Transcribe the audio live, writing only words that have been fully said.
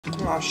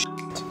Oh shit.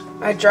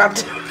 I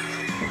dropped.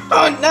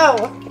 Oh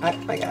no.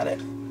 I got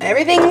it.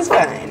 Everything's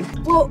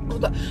fine. Well,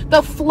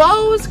 the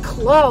flow's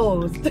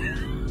closed.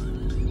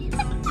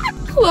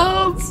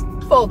 Clothes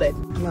folded.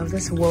 Love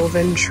this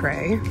woven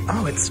tray.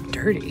 Oh, it's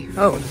dirty.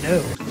 Oh no.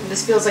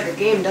 This feels like a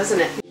game, doesn't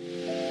it?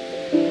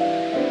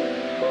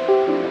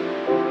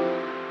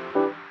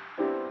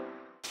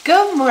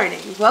 Good morning.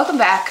 Welcome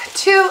back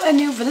to a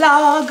new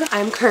vlog.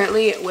 I'm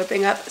currently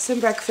whipping up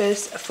some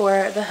breakfast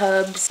for the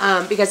hubs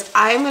because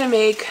I'm gonna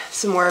make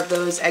some more of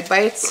those egg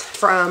bites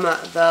from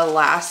the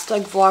last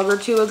vlog or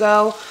two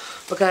ago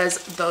because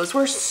those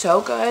were so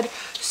good,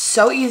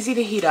 so easy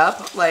to heat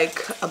up,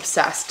 like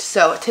obsessed.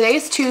 So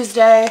today's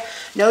Tuesday,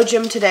 no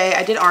gym today.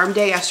 I did arm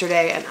day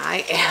yesterday and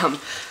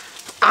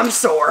I'm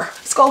sore.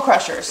 Skull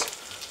crushers.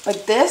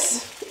 Like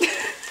this.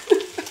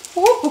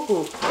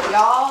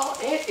 Y'all,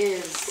 it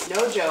is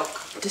no joke.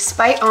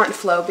 Despite Aunt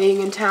Flo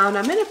being in town,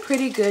 I'm in a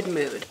pretty good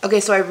mood. Okay,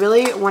 so I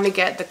really want to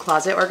get the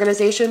closet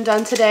organization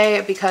done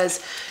today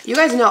because you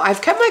guys know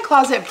I've kept my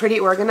closet pretty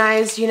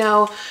organized, you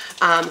know,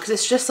 because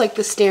it's just like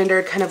the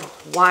standard kind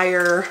of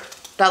wire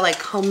that like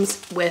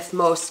comes with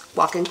most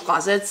walk-in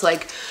closets,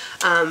 like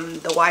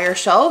the wire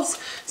shelves.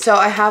 So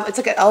I have, it's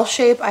like an L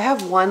shape. I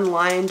have one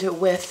lined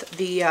with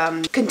the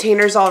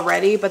containers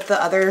already, but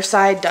the other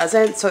side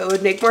doesn't. So it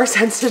would make more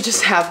sense to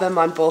just have them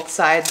on both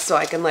sides so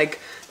I can like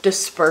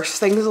disperse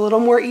things a little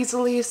more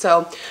easily.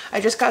 So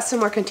I just got some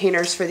more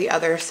containers for the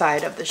other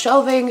side of the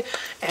shelving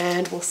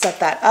and we'll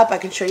set that up. I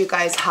can show you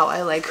guys how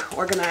I like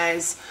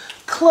organize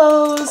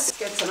clothes.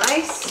 Get some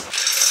ice.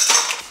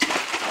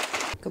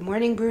 Good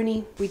morning,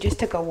 Bruni. We just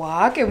took a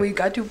walk and we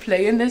got to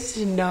play in the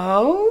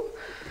snow.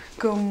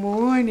 Good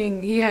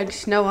morning. You had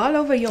snow all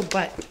over your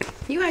butt.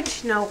 You had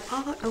snow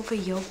all over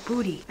your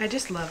booty. I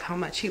just love how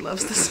much he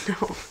loves the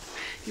snow.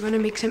 You want to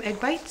make some egg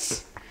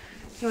bites?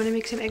 You want to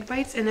make some egg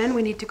bites? And then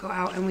we need to go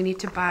out and we need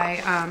to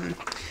buy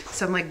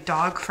some like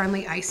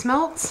dog-friendly ice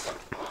melts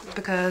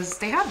because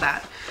they have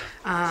that.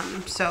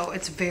 So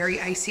it's very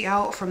icy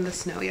out from the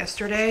snow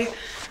yesterday.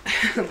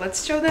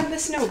 Let's show them the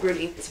snow,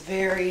 Bruni. It's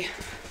very,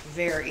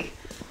 very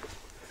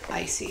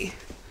icy.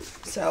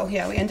 So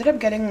yeah, we ended up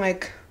getting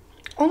like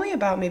only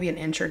about maybe an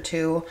inch or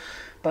two,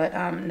 but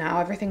now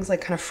everything's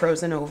like kind of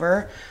frozen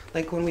over.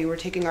 Like when we were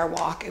taking our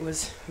walk, it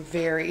was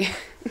very,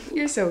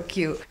 you're so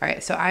cute. All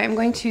right, so I am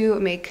going to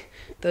make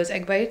those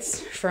egg bites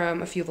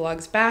from a few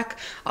vlogs back.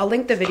 I'll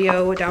link the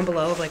video down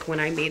below of like when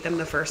I made them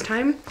the first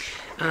time,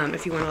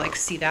 if you want to like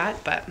see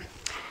that, but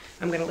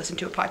I'm gonna listen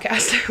to a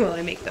podcast while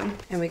I make them.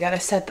 And we gotta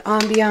set the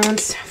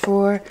ambiance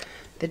for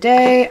the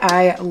day.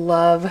 I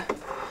love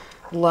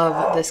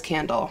this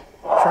candle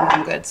from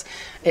Home Goods.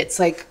 It's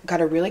like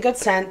got a really good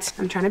scent.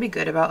 I'm trying to be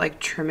good about like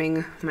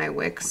trimming my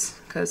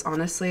wicks because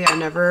honestly I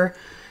never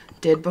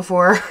did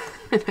before.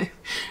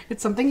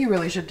 It's something you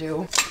really should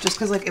do just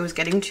because like it was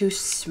getting too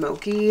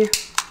smoky.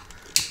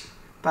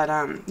 But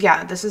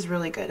yeah, this is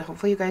really good.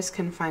 Hopefully you guys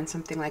can find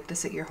something like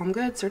this at your Home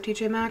Goods or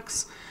TJ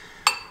Maxx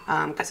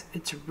because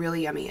it's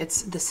really yummy.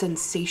 It's the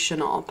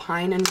Sensational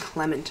Pine and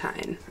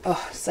Clementine.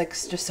 Oh, it's like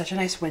just such a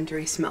nice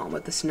wintry smell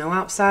with the snow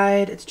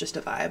outside. It's just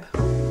a vibe.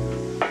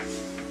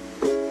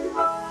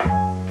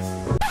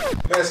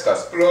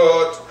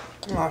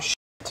 Oh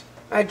shit.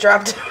 I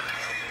dropped.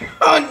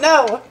 Oh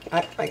no.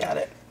 I got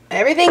it.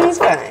 Everything's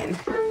fine.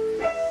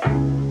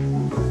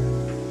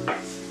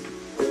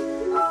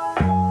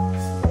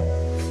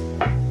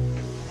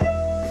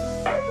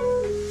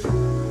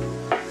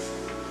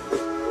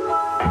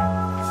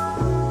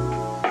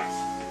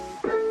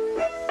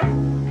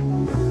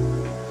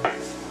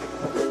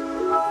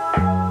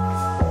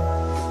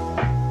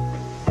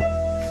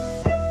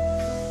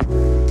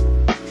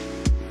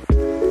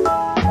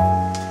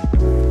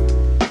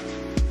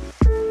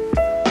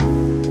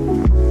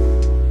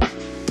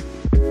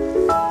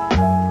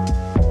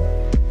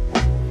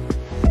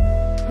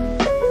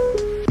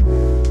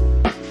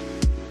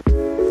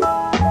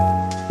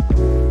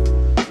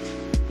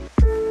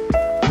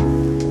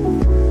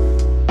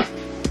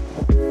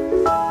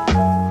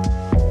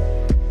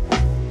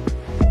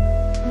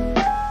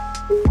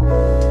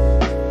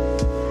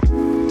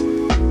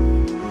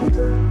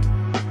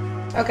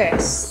 Okay,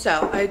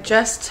 so I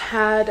just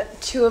had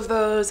 2 of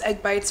those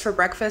egg bites for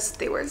breakfast.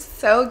 They were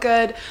so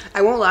good.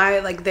 I won't lie,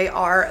 like they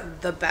are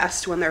the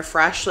best when they're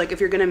fresh. Like if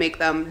you're gonna make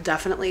them,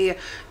 definitely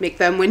make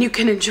them when you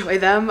can enjoy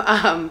them.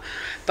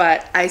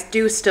 But I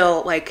do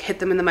still like hit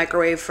them in the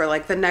microwave for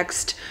like the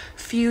next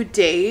few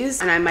days,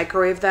 and I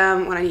microwave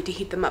them when I need to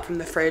heat them up from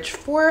the fridge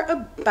for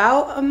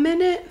about a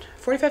minute,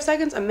 45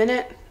 seconds, a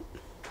minute.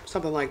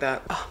 Something like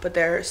that. Oh, but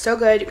they're so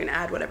good. You can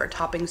add whatever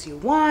toppings you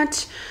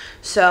want.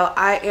 So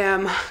I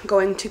am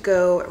going to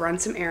go run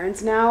some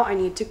errands now. I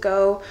need to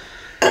go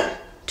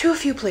to a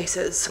few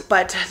places,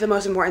 but the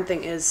most important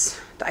thing is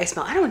the ice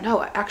melt. I don't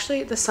know.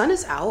 Actually, the sun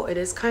is out. It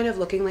is kind of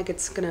looking like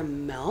it's gonna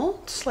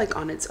melt like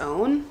on its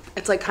own.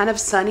 It's like kind of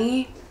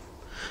sunny.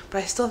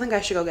 but I still think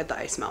I should go get the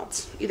ice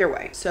melts. Either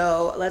way.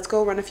 So let's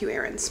go run a few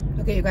errands.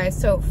 Okay, you guys,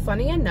 so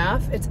funny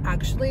enough, it's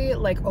actually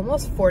like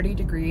almost 40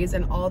 degrees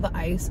and all the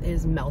ice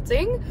is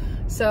melting.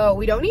 So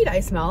we don't need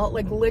ice melt.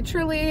 Like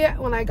literally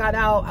when I got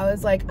out, I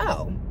was like,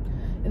 oh,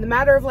 in the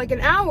matter of like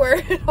an hour,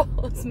 it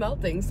all is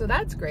melting. So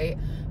that's great.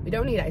 We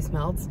don't need ice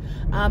melts.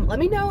 Let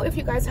me know if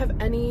you guys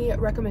have any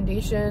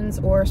recommendations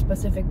or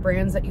specific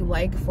brands that you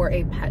like for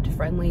a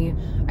pet-friendly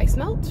ice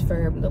melt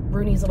for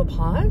Bruni's little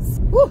paws.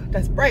 Whew,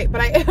 that's bright,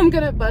 but I am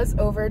gonna buzz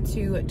over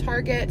to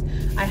Target.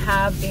 I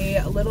have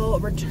a little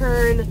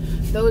return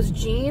those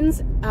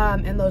jeans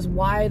and those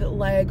wide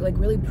leg, like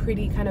really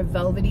pretty kind of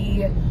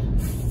velvety,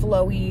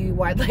 flowy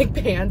wide leg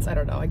pants. I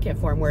don't know, I can't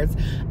form words.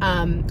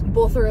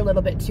 Both are a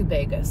little bit too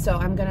big. So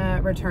I'm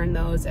gonna return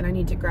those, and I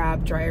need to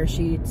grab dryer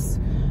sheets,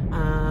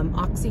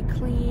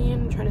 OxyClean,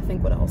 I'm trying to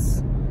think what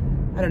else.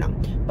 I don't know,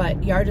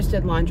 but Yar just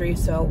did laundry,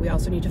 so we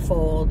also need to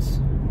fold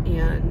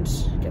and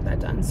get that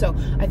done. So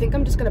I think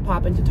I'm just gonna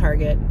pop into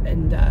Target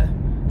and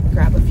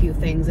grab a few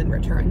things and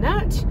return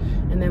that,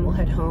 and then we'll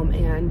head home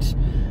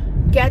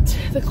and get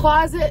the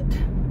closet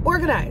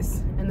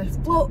organized and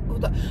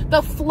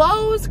the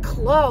flows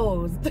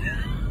closed.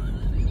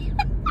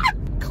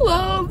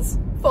 Clothes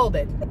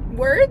folded.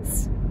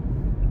 Words?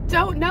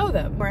 Don't know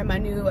them. Wearing my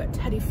new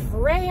Teddy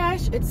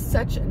Fresh. It's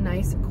such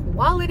nice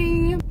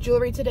quality.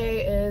 Jewelry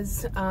today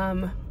is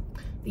the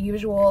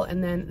usual,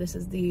 and then this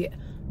is the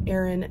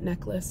Erin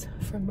necklace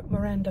from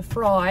Miranda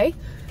Fry,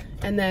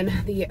 and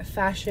then the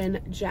Fashion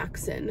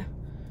Jackson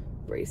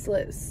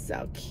bracelet is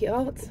so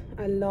cute.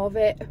 I love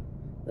it.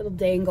 Little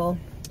dangle.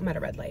 I'm at a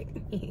red light.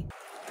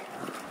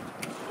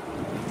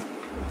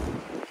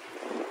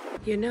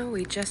 You know,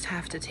 we just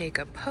have to take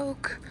a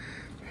poke,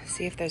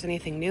 see if there's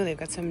anything new. They've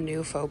got some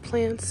new faux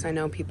plants. I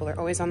know people are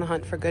always on the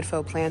hunt for good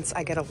faux plants.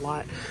 I get a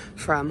lot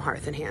from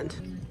Hearth and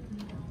Hand.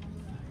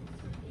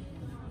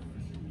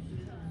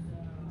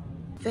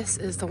 This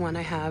is the one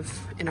I have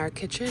in our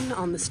kitchen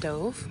on the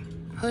stove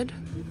hood.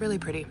 Really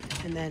pretty.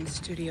 And then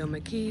Studio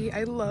McGee.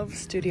 I love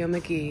Studio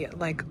McGee.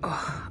 Like,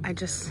 oh, I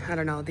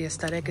don't know. The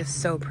aesthetic is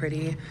so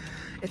pretty.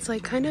 It's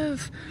like kind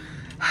of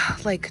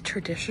like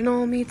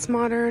traditional meets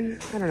modern.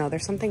 I don't know.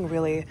 There's something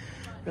really,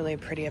 really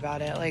pretty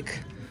about it. Like,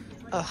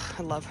 oh,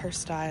 I love her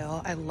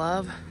style. I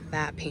love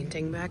that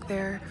painting back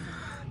there.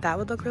 That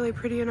would look really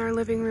pretty in our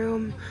living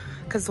room.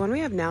 Because the one we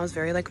have now is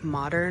very like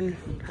modern.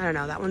 I don't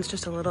know. That one's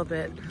just a little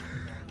bit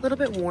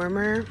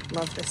warmer.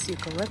 Love this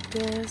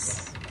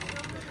eucalyptus.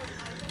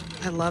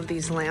 I love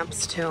these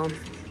lamps too.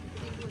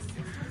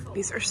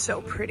 These are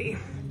so pretty.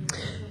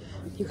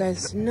 You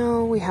guys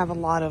know we have a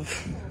lot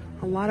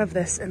of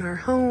this in our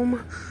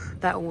home.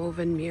 That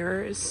woven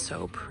mirror is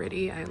so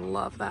pretty. I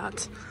love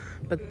that.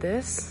 But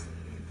this,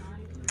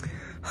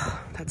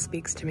 that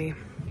speaks to me.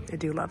 I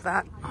do love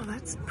that. Oh,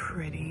 that's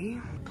pretty.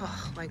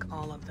 Oh, like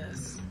all of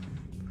this.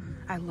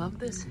 I love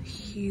this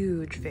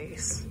huge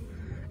vase.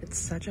 It's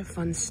such a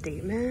fun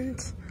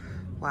statement.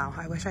 Wow,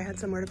 I wish I had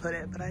somewhere to put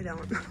it, but I don't.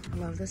 I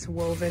love this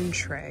woven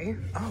tray.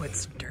 Oh,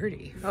 it's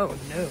dirty. Oh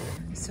no.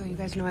 So you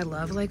guys know I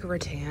love like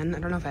rattan. I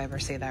don't know if I ever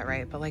say that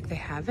right, but like they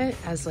have it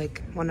as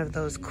like one of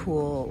those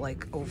cool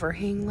like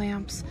overhang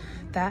lamps.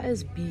 That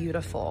is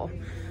beautiful.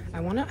 I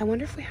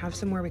wonder if we have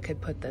somewhere we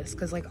could put this,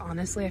 because like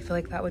honestly I feel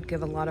like that would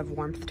give a lot of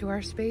warmth to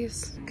our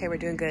space. Okay, we're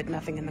doing good,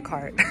 nothing in the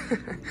cart.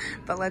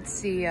 But let's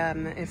see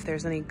if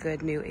there's any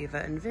good new Ava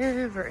and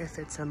Viv, or if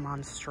it's a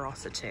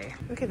monstrosity.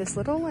 Okay, this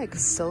little like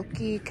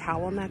silky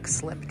cowl neck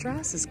slip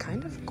dress is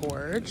kind of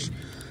gorge.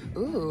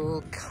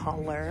 Ooh,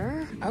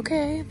 color.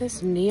 Okay,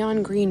 this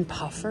neon green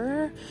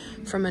puffer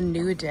from A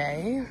New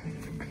Day.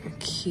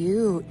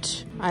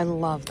 Cute. I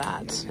love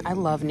that. I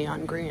love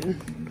neon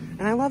green.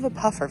 And I love a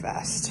puffer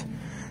vest.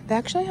 They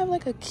actually have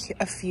like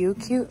a few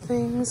cute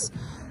things.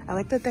 I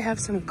like that they have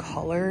some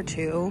color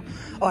too.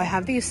 Oh, I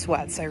have these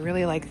sweats. I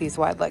really like these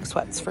wide leg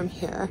sweats from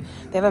here.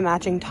 They have a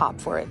matching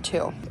top for it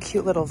too.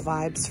 Cute little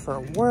vibes for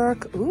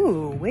work.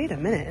 Ooh, wait a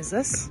minute. Is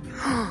this?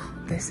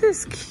 This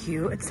is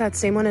cute. It's that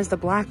same one as the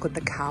black with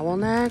the cowl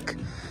neck,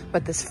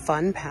 but this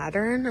fun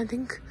pattern, I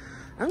think.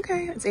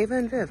 Okay, it's Ava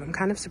and Viv. I'm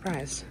kind of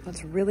surprised.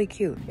 That's really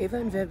cute. Ava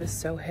and Viv is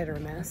so hit or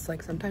miss.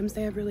 Like sometimes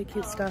they have really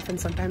cute stuff and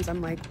sometimes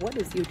I'm like, what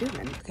is you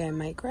doing? Okay, I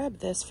might grab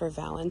this for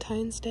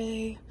Valentine's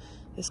Day.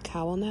 This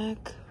cowl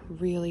neck,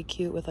 really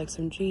cute with like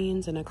some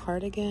jeans and a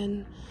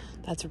cardigan.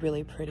 That's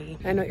really pretty.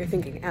 I know what you're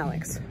thinking,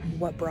 Alex,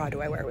 what bra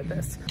do I wear with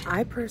this?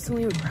 I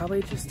personally would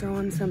probably just throw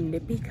on some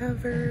nippy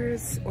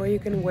covers, or you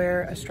can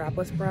wear a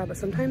strapless bra, but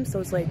sometimes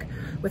those like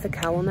with a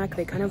cowl neck,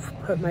 they kind of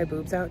put my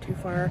boobs out too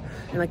far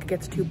and like it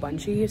gets too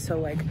bunchy. So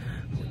like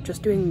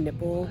just doing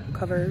nipple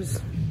covers,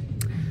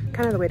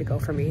 kind of the way to go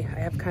for me.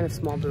 I have kind of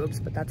small boobs,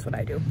 but that's what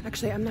I do.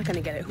 Actually, I'm not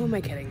gonna get it. Who am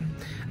I kidding?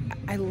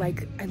 I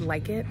like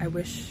it. I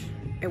wish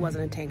it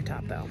wasn't a tank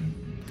top though.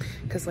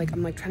 Because like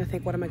I'm like trying to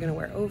think, what am I gonna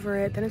wear over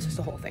it? Then it's just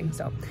a whole thing.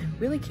 So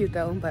really cute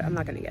though, but I'm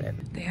not gonna get it.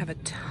 They have a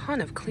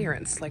ton of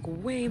clearance, like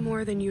way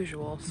more than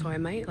usual. So I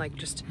might like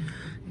just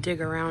dig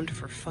around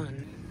for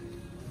fun.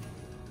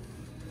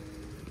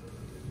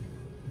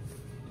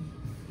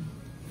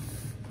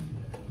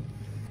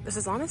 This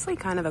is honestly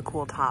kind of a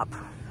cool top,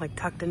 like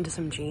tucked into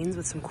some jeans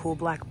with some cool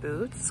black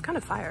boots. It's kind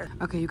of fire.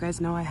 Okay, you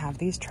guys know I have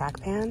these track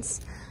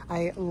pants.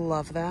 I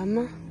love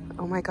them.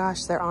 Oh my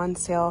gosh, they're on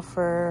sale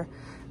for,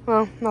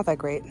 well, not that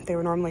great. They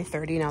were normally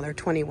 30, now they're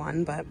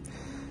 21, but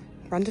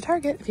run to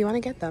Target if you want to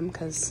get them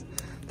because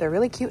they're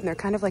really cute and they're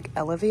kind of like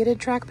elevated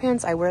track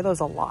pants. I wear those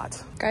a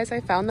lot. Guys,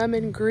 I found them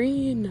in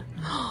green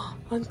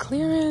on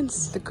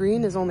clearance. The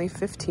green is only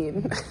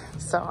 15,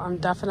 so I'm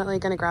definitely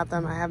gonna grab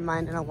them. I have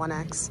mine in a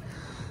 1X.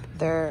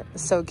 They're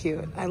so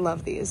cute. I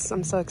love these.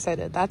 I'm so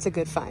excited. That's a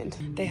good find.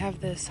 They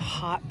have this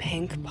hot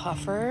pink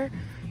puffer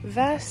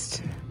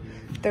vest,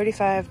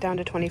 35 down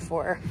to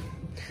 24.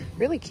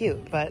 Really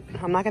cute, but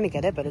I'm not gonna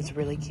get it, but it's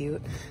really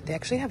cute. They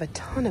actually have a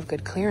ton of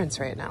good clearance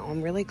right now.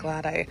 I'm really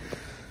glad I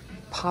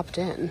popped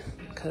in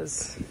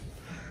because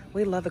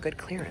we love a good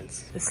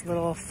clearance. This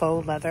little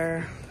faux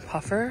leather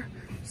puffer,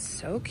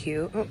 so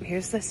cute. Oh,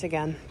 here's this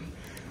again.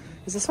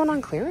 Is this one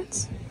on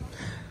clearance?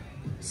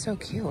 So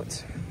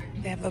cute.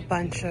 They have a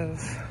bunch of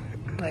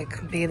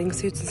like bathing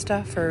suits and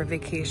stuff for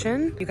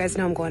vacation. You guys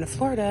know I'm going to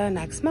Florida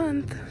next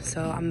month,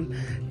 so I'm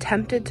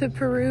tempted to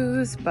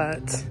peruse,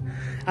 but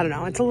I don't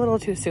know, it's a little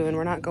too soon.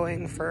 We're not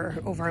going for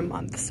over a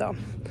month, so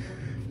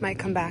might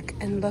come back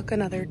and look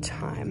another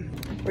time.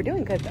 We're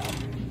doing good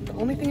though. The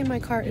only thing in my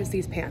cart is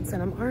these pants,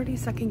 and I'm already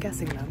second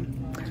guessing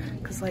them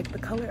because like the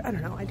color, I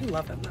don't know, I do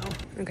love them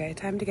though. Okay,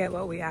 time to get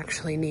what we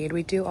actually need.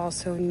 We do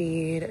also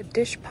need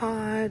dish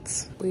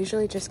pods. We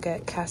usually just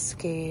get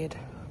Cascade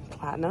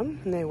Platinum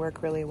and they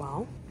work really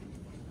well.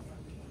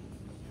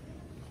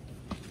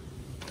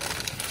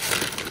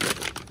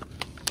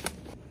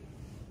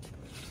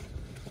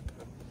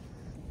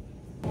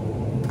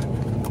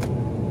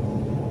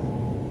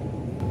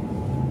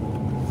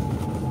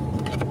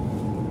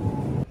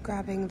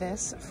 Grabbing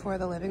this for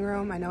the living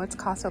room. I know it's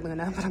Casa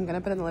Luna, but I'm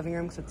gonna put it in the living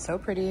room because it's so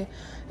pretty. It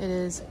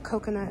is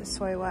coconut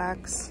soy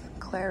wax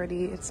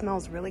clarity. It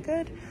smells really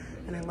good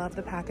and I love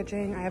the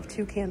packaging. I have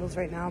 2 candles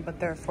right now, but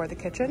they're for the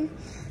kitchen,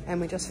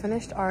 and we just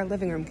finished our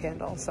living room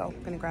candle, so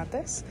I'm gonna grab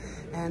this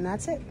and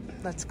that's it.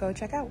 Let's go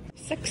check out.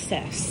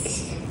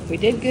 Success. We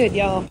did good,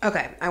 y'all.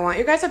 Okay, I want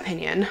your guys'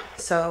 opinion.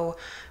 So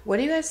what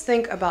do you guys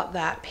think about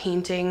that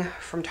painting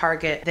from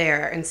Target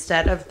there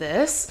instead of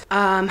this?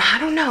 I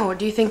don't know.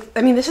 Do you think,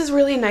 I mean, this is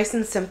really nice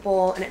and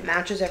simple and it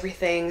matches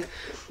everything.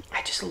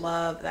 I just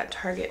love that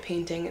Target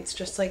painting. It's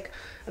just like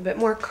a bit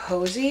more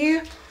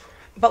cozy.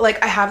 But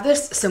like I have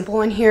this simple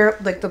one here,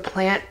 like the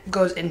plant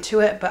goes into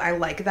it, but I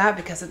like that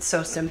because it's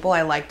so simple.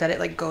 I like that it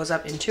like goes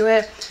up into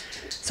it.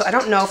 So I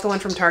don't know if the one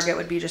from Target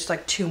would be just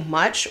like too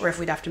much or if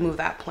we'd have to move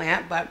that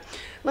plant, but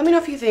let me know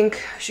if you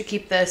think I should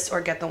keep this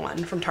or get the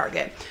one from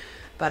Target.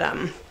 But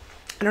I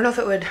don't know if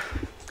it would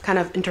kind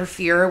of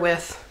interfere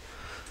with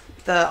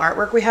the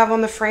artwork we have on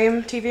the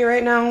frame TV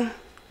right now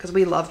because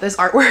we love this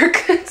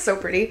artwork. It's so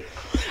pretty.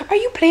 Are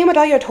you playing with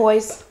all your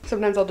toys?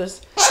 Sometimes I'll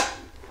just...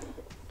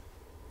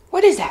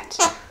 What is that?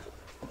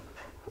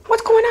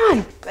 What's going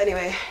on? But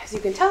anyway, as you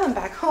can tell, I'm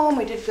back home.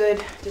 We did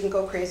good. Didn't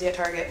go crazy at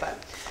Target, but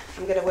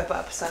I'm gonna whip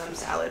up some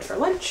salad for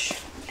lunch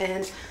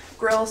and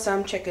grill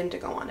some chicken to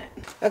go on it.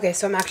 Okay,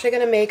 so I'm actually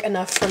gonna make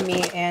enough for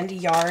me and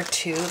Yar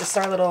too. This is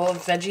our little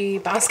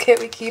veggie basket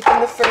we keep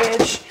in the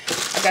fridge.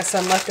 I've got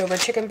some leftover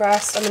chicken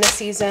breast I'm gonna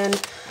season.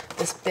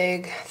 This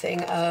big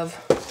thing of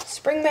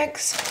spring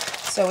mix.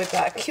 So we've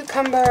got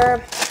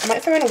cucumber. I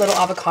might throw in a little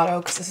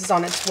avocado because this is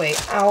on its way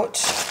out.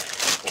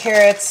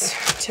 Carrots,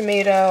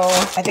 tomato.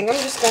 I think I'm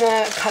just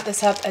gonna cut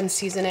this up and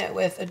season it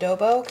with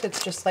adobo because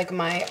it's just like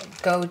my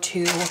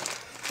go-to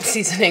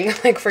seasoning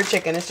like for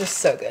chicken. It's just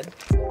so good.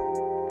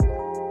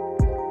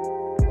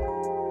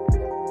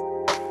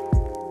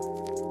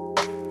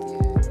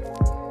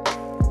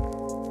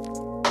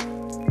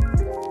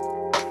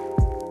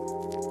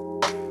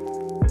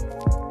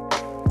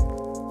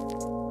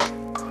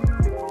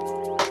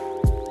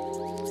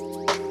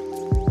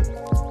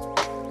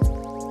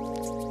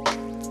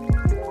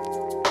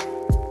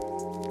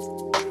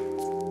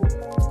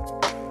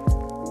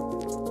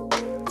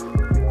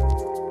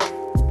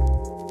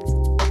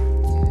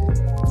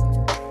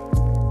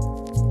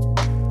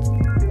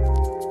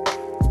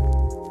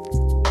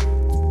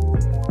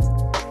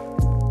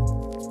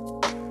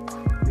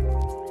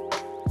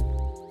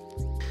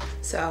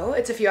 So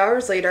it's a few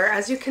hours later.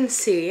 As you can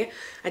see,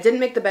 I didn't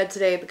make the bed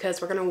today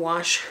because we're gonna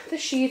wash the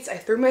sheets. I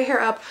threw my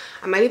hair up.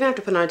 I might even have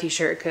to put on a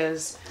t-shirt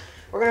because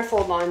we're gonna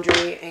fold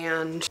laundry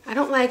and I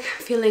don't like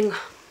feeling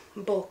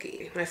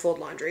bulky when I fold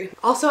laundry.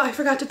 Also, I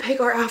forgot to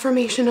pick our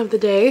affirmation of the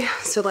day,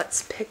 so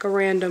let's pick a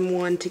random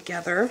one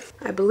together.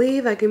 I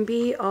believe I can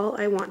be all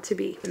I want to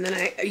be. And then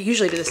I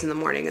usually do this in the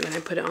morning and then I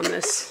put it on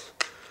this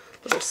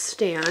little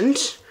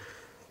stand.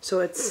 So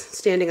it's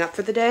standing up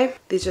for the day.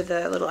 These are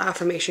the little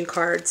affirmation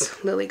cards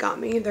Lily got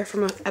me. They're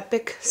from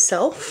Epic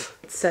Self.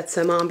 It sets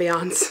some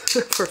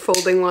ambiance for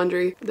folding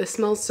laundry. This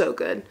smells so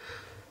good.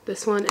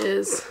 This one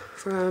is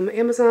from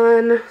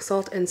Amazon,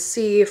 Salt and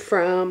Sea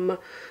from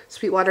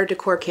Sweetwater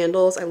Decor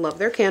Candles. I love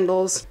their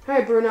candles. All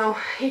right, Bruno, I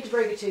hate to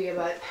break it to you,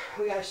 but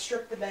we gotta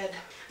strip the bed.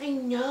 I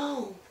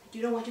know,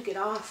 You don't want to get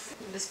off.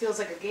 This feels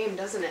like a game,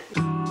 doesn't it?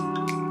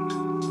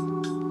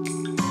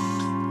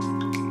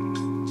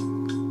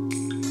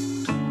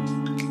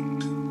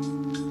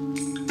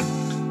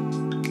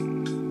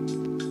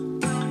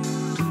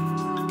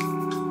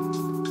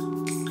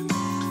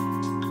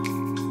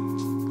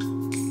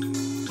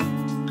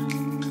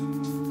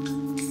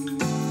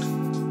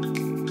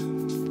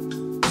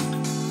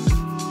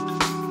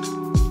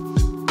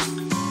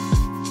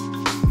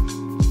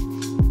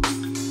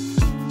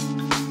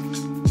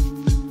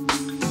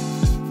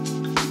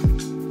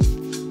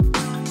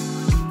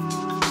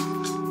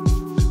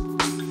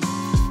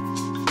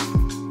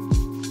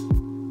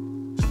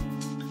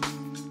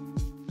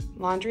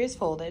 Laundry is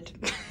folded.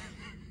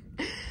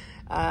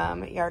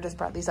 Yara just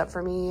brought these up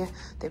for me.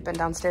 They've been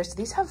downstairs. Do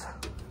these have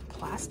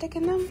plastic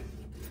in them?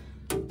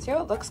 See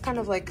how it looks kind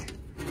of like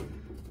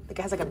it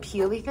has like a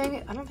peely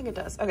thing? I don't think it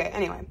does. Okay,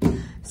 anyway.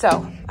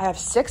 So I have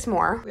 6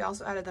 more. We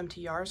also added them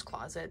to Yara's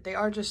closet. They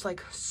are just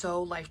like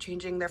so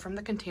life-changing. They're from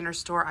the Container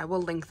Store. I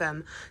will link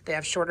them. They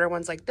have shorter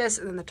ones like this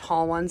and then the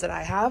tall ones that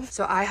I have.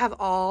 So I have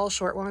all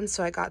short ones.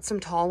 So I got some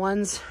tall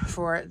ones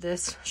for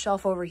this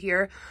shelf over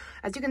here.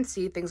 As you can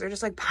see, things are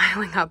just like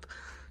piling up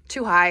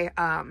too high.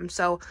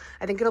 So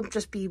I think it'll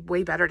just be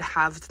way better to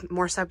have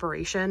more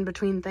separation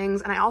between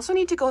things. And I also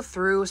need to go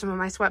through some of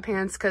my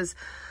sweatpants because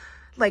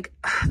like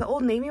the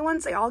Old Navy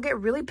ones, they all get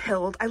really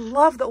pilled. I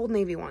love the Old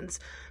Navy ones,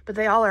 but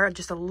they all are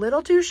just a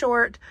little too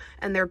short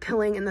and they're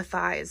pilling in the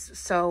thighs.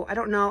 So I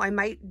don't know, I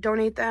might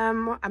donate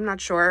them. I'm not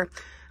sure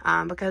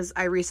because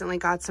I recently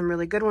got some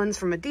really good ones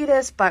from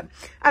Adidas, but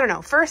I don't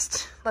know.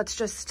 First, let's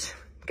just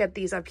get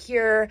these up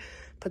here,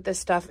 put this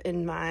stuff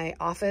in my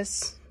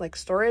office, like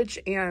storage,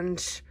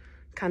 and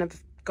kind of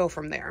go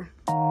from there.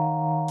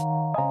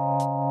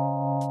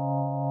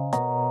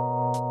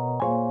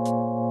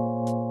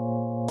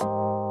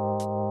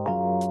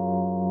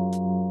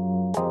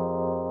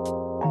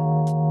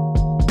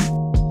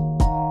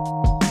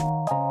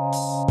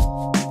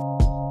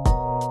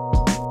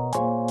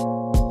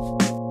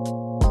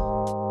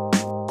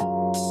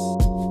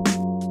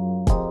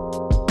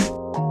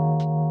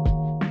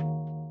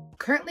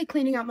 Currently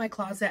cleaning out my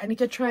closet. I need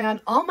to try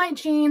on all my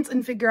jeans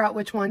and figure out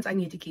which ones I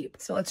need to keep.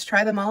 So let's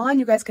try them all on.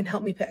 You guys can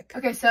help me pick.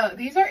 Okay, so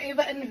these are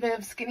Ava and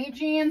Viv skinny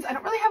jeans. I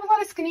don't really have a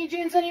lot of skinny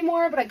jeans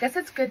anymore, but I guess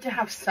it's good to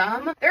have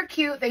some. They're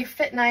cute, they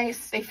fit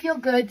nice, they feel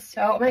good,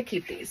 so I'm gonna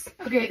keep these.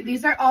 Okay,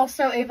 these are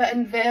also Ava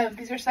and Viv.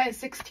 These are size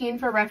 16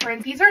 for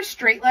reference. These are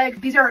straight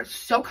leg. These are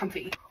so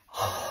comfy.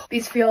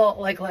 These feel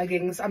like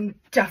leggings. I'm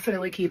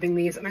definitely keeping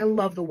these, and I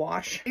love the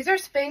wash. These are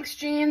Spanx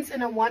jeans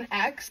in a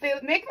 1X. They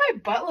make my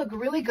butt look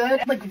really good,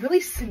 like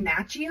really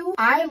snatch you.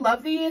 I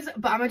love these,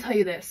 but I'm gonna tell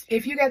you this.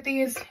 If you get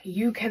these,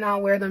 you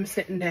cannot wear them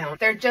sitting down.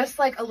 They're just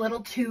like a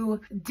little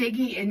too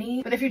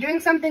diggy-inny, but if you're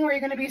doing something where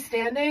you're gonna be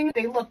standing,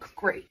 they look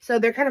great. So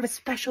they're kind of a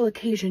special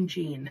occasion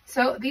jean.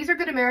 So these are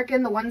Good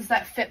American, the ones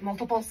that fit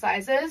multiple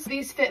sizes.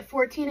 These fit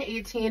 14 to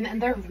 18,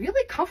 and they're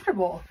really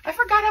comfortable. I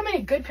forgot how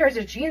many good pairs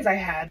of jeans I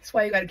had. That's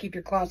why you gotta keep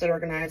your closet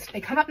organized.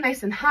 They come up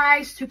nice and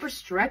high, super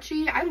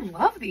stretchy. I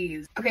love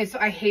these. Okay, so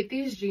I hate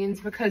these jeans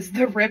because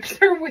the rips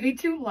are way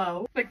too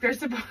low. Like they're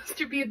supposed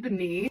to be at the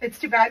knee. It's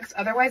too bad because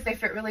otherwise they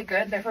fit really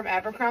good. They're from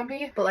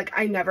Abercrombie, but like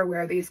I never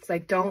wear these because I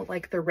don't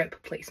like the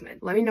rip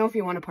placement. Let me know if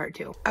you want a part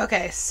 2.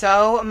 Okay,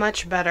 so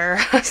much better.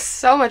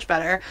 So much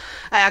better.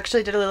 I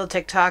actually did a little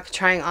TikTok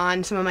trying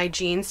on some of my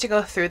jeans to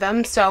go through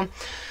them. So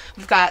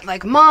we've got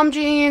like mom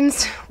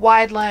jeans,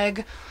 wide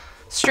leg,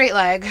 straight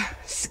leg,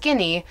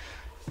 skinny,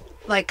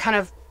 like kind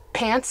of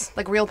pants,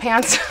 like real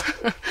pants,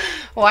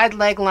 wide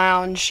leg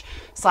lounge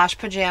 /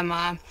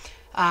 pajama.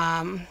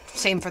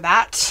 Same for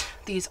that.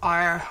 These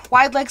are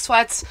wide leg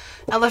sweats,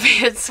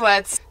 elevated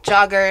sweats,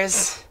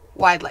 joggers,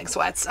 wide leg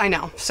sweats. I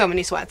know, so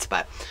many sweats,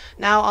 but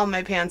now all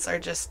my pants are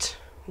just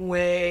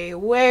way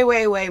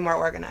more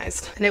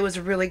organized, and it was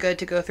really good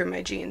to go through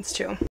my jeans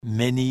too.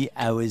 Many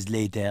hours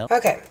later.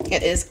 Okay,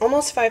 it is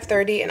almost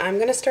 5:30 and I'm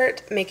gonna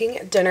start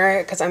making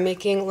dinner because I'm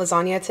making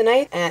lasagna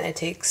tonight and it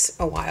takes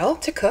a while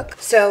to cook.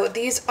 So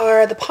these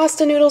are the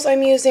pasta noodles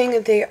I'm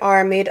using. They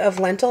are made of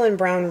lentil and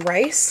brown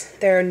rice.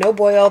 They're no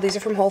boil. These are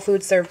from Whole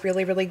Foods. They're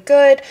really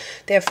good.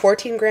 They have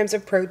 14 grams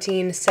of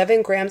protein,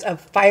 7 grams of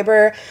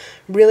fiber.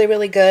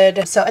 Really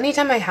good. So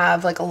anytime I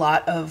have like a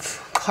lot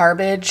of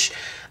garbage,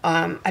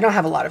 I don't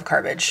have a lot of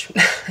garbage,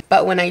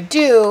 but when I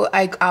do,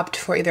 I opt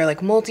for either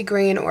like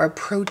multigrain or a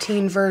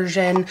protein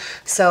version.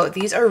 So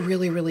these are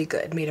really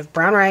good, made of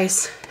brown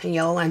rice and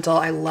yellow lentil.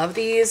 I love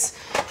these.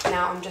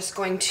 Now I'm just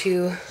going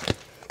to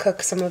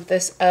cook some of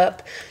this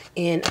up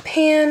in a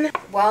pan.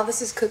 While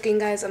this is cooking,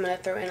 guys, I'm gonna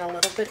throw in a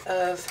little bit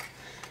of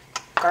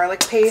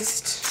garlic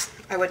paste.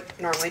 I would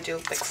normally do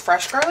like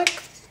fresh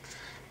garlic,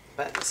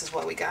 but this is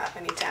what we got. I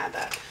need to add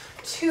that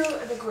to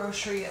the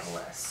grocery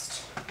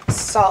list.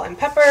 Salt and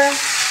pepper.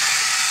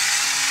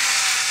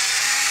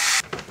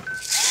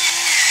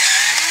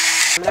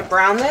 I'm gonna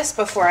brown this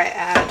before I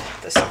add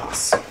the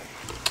sauce.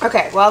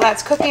 Okay, while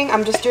that's cooking,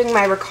 I'm just doing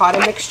my ricotta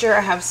mixture.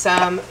 I have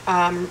some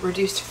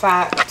reduced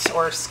fat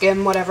or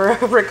skim, whatever,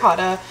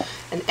 ricotta,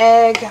 an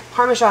egg,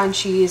 Parmesan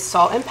cheese,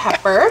 salt and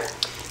pepper.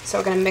 So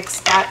we're gonna mix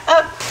that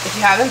up. If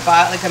you haven't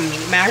bought like a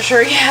meat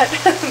masher yet,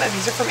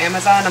 these are from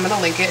Amazon. I'm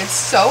gonna link it. It's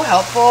so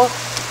helpful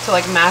to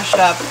like mash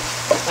up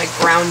like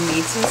ground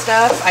meats and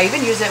stuff. I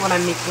even use it when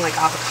I'm making like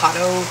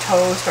avocado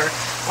toast or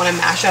when I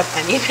mash up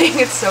anything.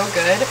 It's so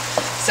good.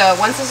 So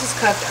once this is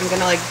cooked, I'm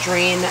gonna like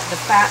drain the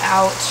fat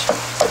out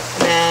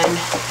and then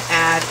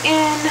add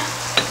in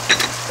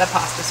the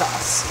pasta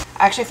sauce.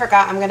 I actually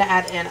forgot, I'm gonna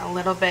add in a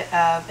little bit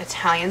of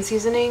Italian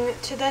seasoning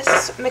to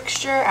this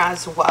mixture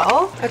as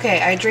well.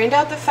 Okay, I drained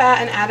out the fat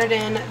and added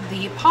in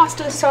the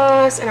pasta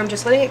sauce, and I'm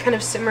just letting it kind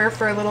of simmer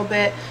for a little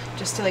bit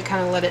just to like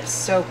kind of let it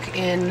soak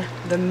in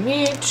the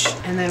meat.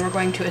 And then we're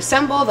going to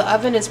assemble. The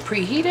oven is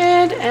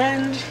preheated,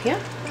 and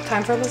yeah,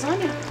 time for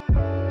lasagna.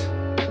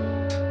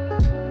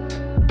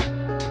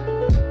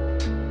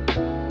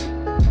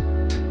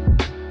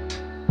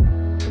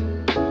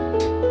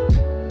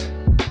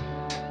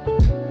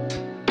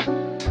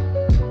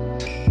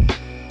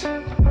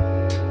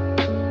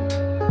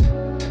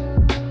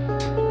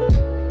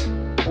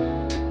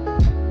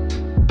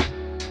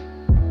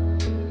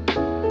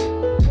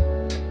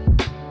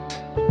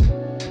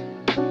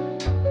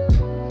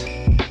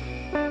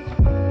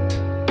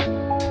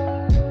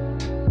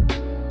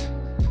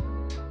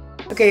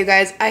 Okay, you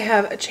guys, I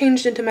have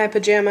changed into my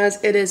pajamas.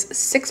 It is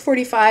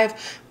 6:45.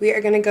 We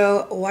are gonna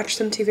go watch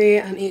some TV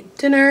and eat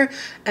dinner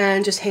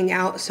and just hang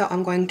out. So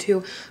I'm going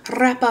to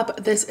wrap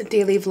up this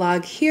daily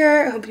vlog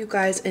here. I hope you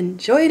guys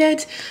enjoyed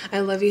it. I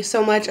love you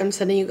so much. I'm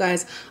sending you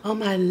guys all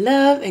my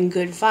love and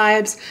good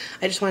vibes.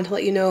 I just wanted to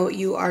let you know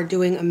you are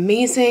doing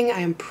amazing.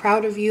 I am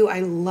proud of you. I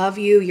love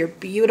you. You're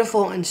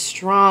beautiful and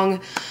strong,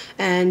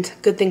 and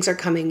good things are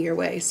coming your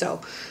way.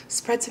 So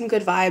spread some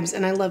good vibes,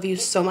 and I love you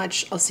so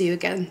much. I'll see you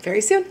again very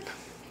soon.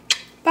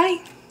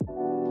 Bye.